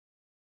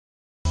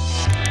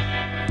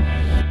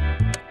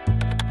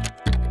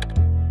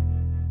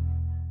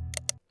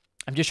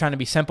I'm just trying to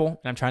be simple and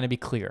I'm trying to be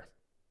clear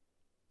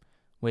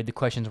with the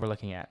questions we're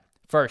looking at.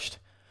 First,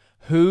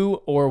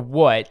 who or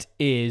what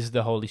is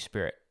the Holy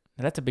Spirit?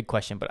 Now, that's a big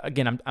question, but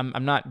again,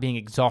 I'm not being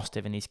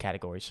exhaustive in these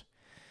categories,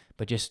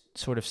 but just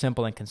sort of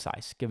simple and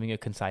concise, giving you a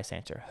concise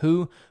answer.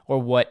 Who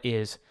or what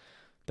is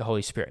the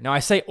Holy Spirit? Now, I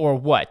say or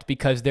what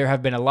because there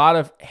have been a lot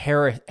of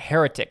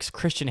heretics,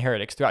 Christian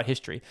heretics throughout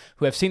history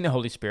who have seen the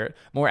Holy Spirit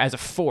more as a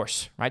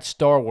force, right?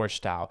 Star Wars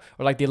style,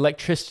 or like the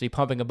electricity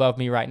pumping above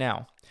me right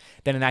now,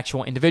 than an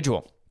actual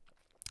individual,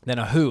 than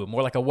a who,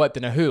 more like a what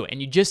than a who.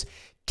 And you just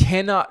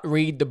cannot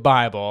read the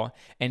Bible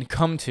and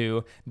come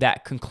to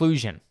that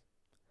conclusion.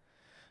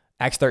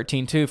 Acts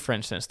 13:2, for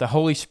instance, the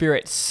Holy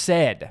Spirit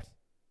said,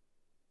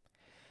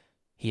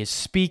 he is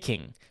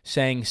speaking,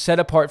 saying, set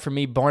apart for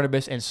me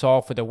Barnabas and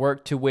Saul for the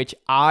work to which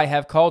I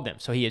have called them.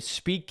 So he is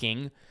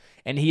speaking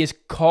and he is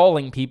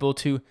calling people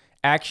to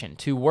action,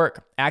 to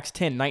work. Acts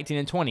 10:19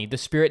 and 20, the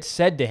Spirit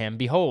said to him,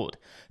 behold,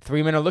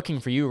 3 men are looking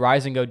for you.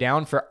 Rise and go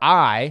down, for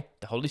I,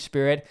 the Holy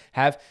Spirit,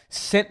 have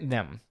sent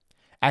them.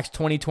 Acts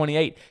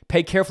 20:28,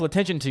 pay careful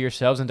attention to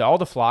yourselves and to all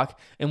the flock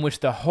in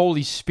which the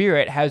Holy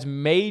Spirit has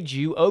made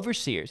you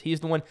overseers. He is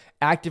the one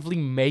actively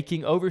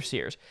making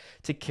overseers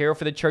to care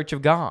for the church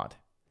of God.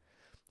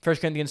 1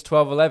 Corinthians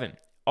 12:11,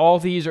 all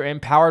these are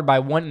empowered by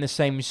one and the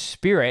same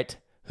Spirit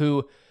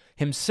who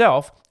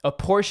himself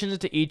apportions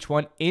to each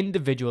one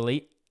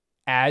individually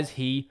as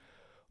he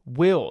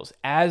wills,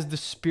 as the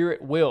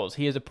Spirit wills.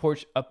 He is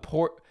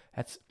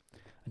that's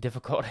a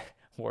difficult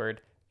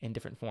word in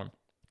different form.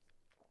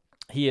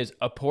 He is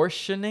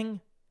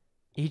apportioning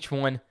each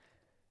one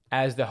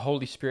as the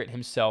Holy Spirit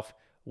himself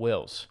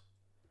wills.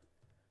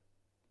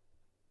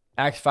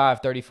 Acts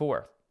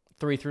 5:34,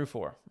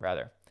 3-4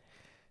 rather.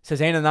 Says,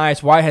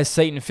 Ananias, why has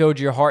Satan filled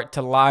your heart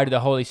to lie to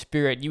the Holy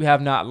Spirit? You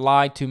have not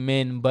lied to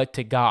men, but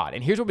to God.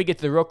 And here's where we get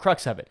to the real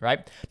crux of it,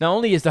 right? Not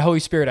only is the Holy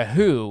Spirit a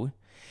who,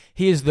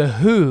 he is the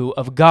who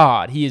of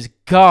God. He is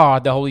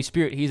God, the Holy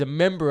Spirit. He's a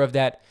member of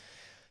that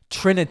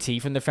Trinity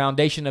from the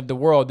foundation of the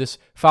world, this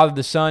Father,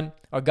 the Son,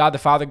 or God the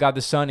Father, God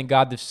the Son, and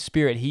God the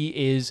Spirit.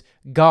 He is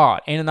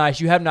God. Ananias,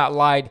 you have not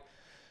lied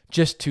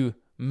just to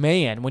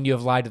man when you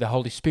have lied to the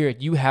Holy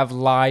Spirit. You have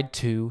lied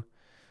to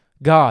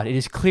God. It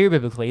is clear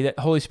biblically that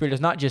the Holy Spirit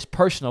is not just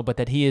personal, but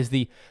that he is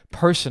the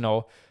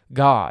personal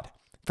God.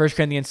 1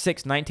 Corinthians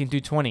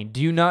 6:19-20,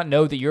 do you not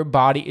know that your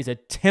body is a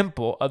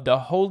temple of the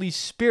Holy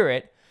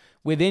Spirit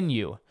within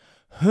you,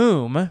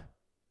 whom,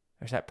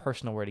 there's that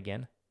personal word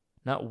again,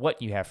 not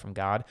what you have from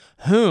God,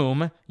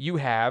 whom you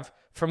have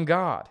from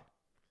God.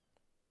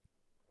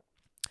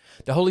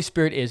 The Holy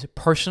Spirit is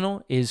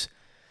personal,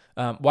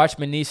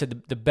 Watchman Nee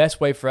said the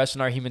best way for us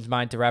in our human's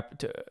mind to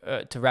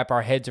wrap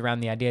our heads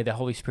around the idea that the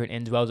Holy Spirit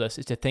indwells us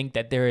is to think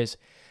that there is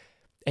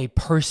a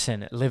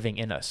person living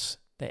in us,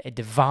 that a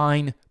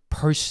divine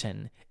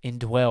person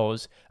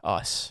indwells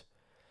us,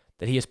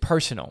 that he is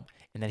personal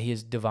and that he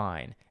is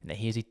divine and that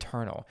he is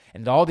eternal.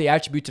 And all the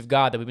attributes of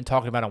God that we've been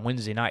talking about on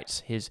Wednesday nights,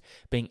 his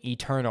being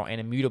eternal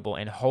and immutable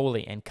and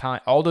holy and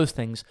kind, all those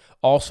things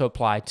also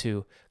apply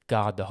to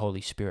God the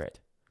Holy Spirit.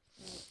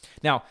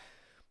 Now,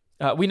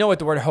 we know what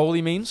the word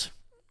holy means.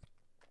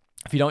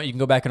 If you don't, you can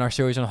go back in our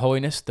series on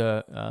holiness.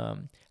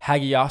 The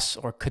hagios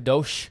or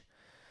kadosh,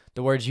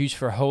 the words used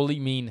for holy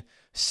mean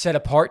set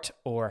apart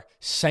or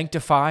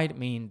sanctified,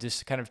 mean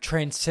this kind of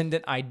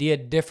transcendent idea,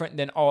 different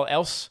than all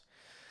else.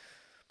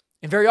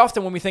 And very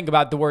often when we think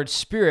about the word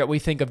spirit, we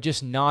think of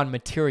just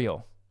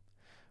non-material,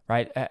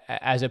 right,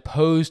 as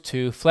opposed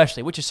to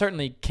fleshly, which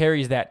certainly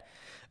carries that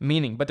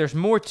meaning. But there's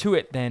more to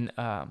it than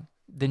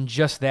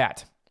just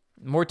that.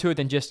 More to it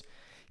than just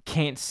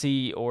can't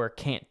see or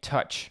can't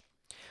touch.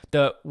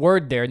 The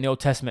word there in the Old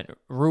Testament,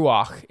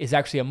 ruach, is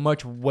actually a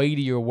much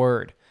weightier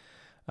word,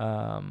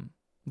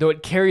 though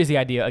it carries the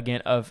idea,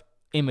 again, of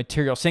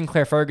immaterial.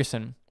 Sinclair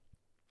Ferguson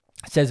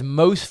says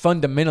most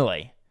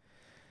fundamentally,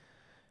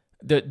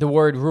 the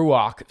word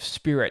ruach,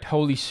 spirit,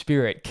 Holy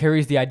Spirit,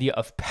 carries the idea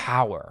of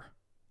power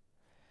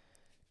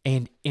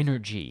and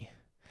energy.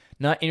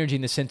 Not energy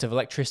in the sense of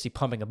electricity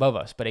pumping above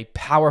us, but a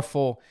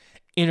powerful,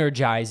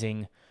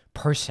 energizing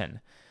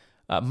person.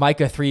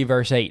 Micah 3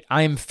 verse 8,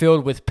 I am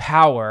filled with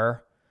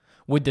power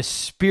with the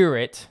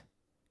Spirit,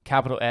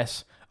 capital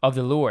S, of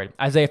the Lord.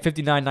 Isaiah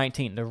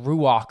 59:19, the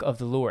Ruach of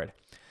the Lord.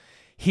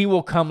 He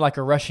will come like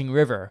a rushing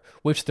river,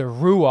 which the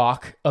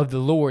Ruach of the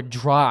Lord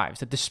drives.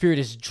 That the Spirit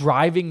is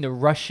driving the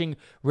rushing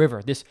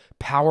river, this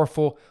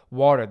powerful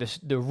water.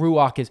 The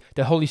Ruach is,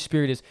 the Holy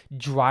Spirit is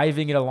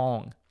driving it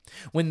along.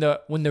 When the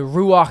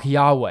Ruach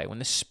Yahweh, when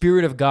the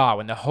Spirit of God,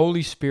 when the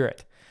Holy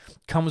Spirit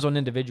comes on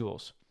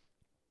individuals,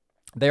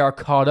 they are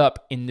caught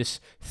up in this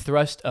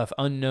thrust of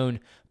unknown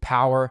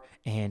power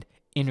and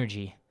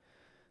energy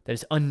that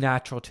is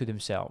unnatural to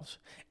themselves.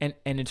 And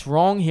it's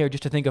wrong here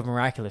just to think of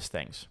miraculous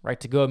things, right?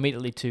 To go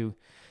immediately to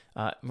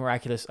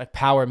miraculous, like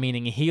power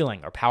meaning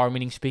healing or power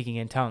meaning speaking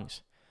in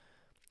tongues.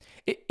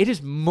 It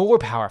is more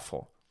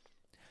powerful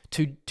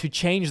to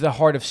change the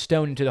heart of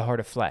stone into the heart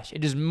of flesh.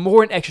 It is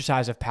more an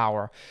exercise of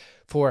power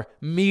for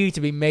me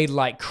to be made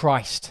like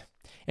Christ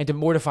and to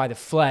mortify the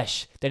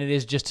flesh than it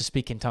is just to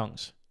speak in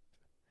tongues.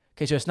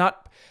 Okay, so it's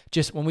not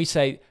just when we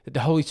say that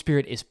the Holy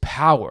Spirit is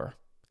power,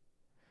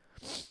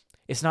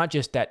 it's not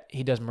just that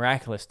he does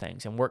miraculous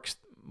things and worked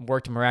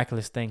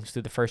miraculous things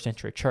through the first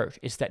century church.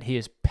 It's that he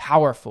is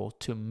powerful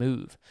to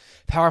move,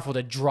 powerful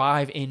to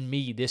drive in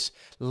me this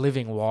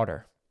living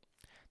water,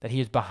 that he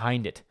is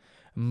behind it,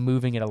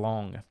 moving it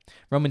along.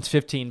 Romans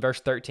 15, verse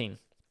 13.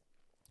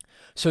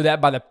 So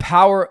that by the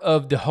power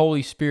of the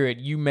Holy Spirit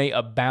you may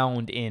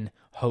abound in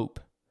hope.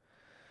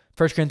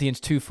 1 Corinthians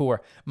 2:4.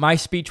 My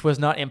speech was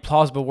not in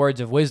plausible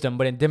words of wisdom,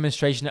 but in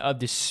demonstration of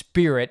the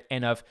Spirit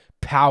and of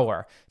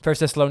power. 1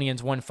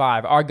 Thessalonians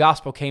 1:5. Our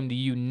gospel came to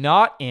you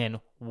not in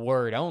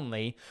word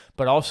only,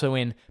 but also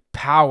in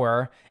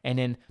power and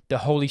in the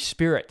Holy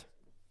Spirit.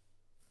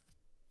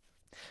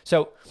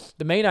 So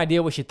the main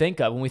idea we should think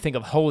of when we think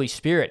of Holy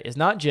Spirit is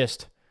not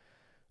just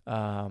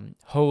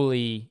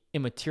holy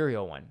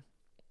immaterial one,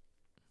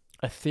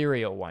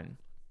 ethereal one,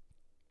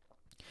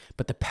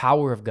 but the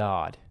power of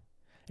God.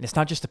 And it's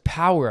not just the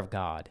power of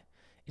God,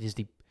 it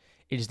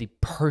is the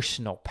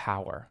personal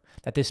power.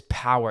 That this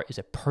power is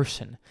a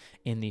person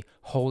in the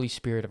Holy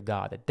Spirit of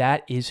God.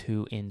 That is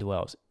who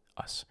indwells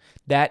us.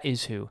 That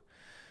is who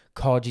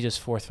called Jesus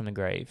forth from the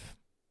grave.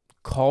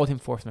 Called him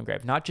forth from the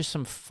grave. Not just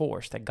some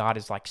force that God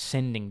is like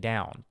sending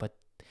down, but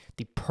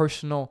the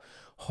personal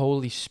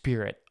Holy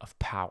Spirit of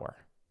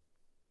power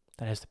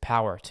that has the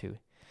power to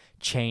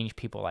change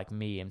people like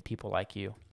me and people like you.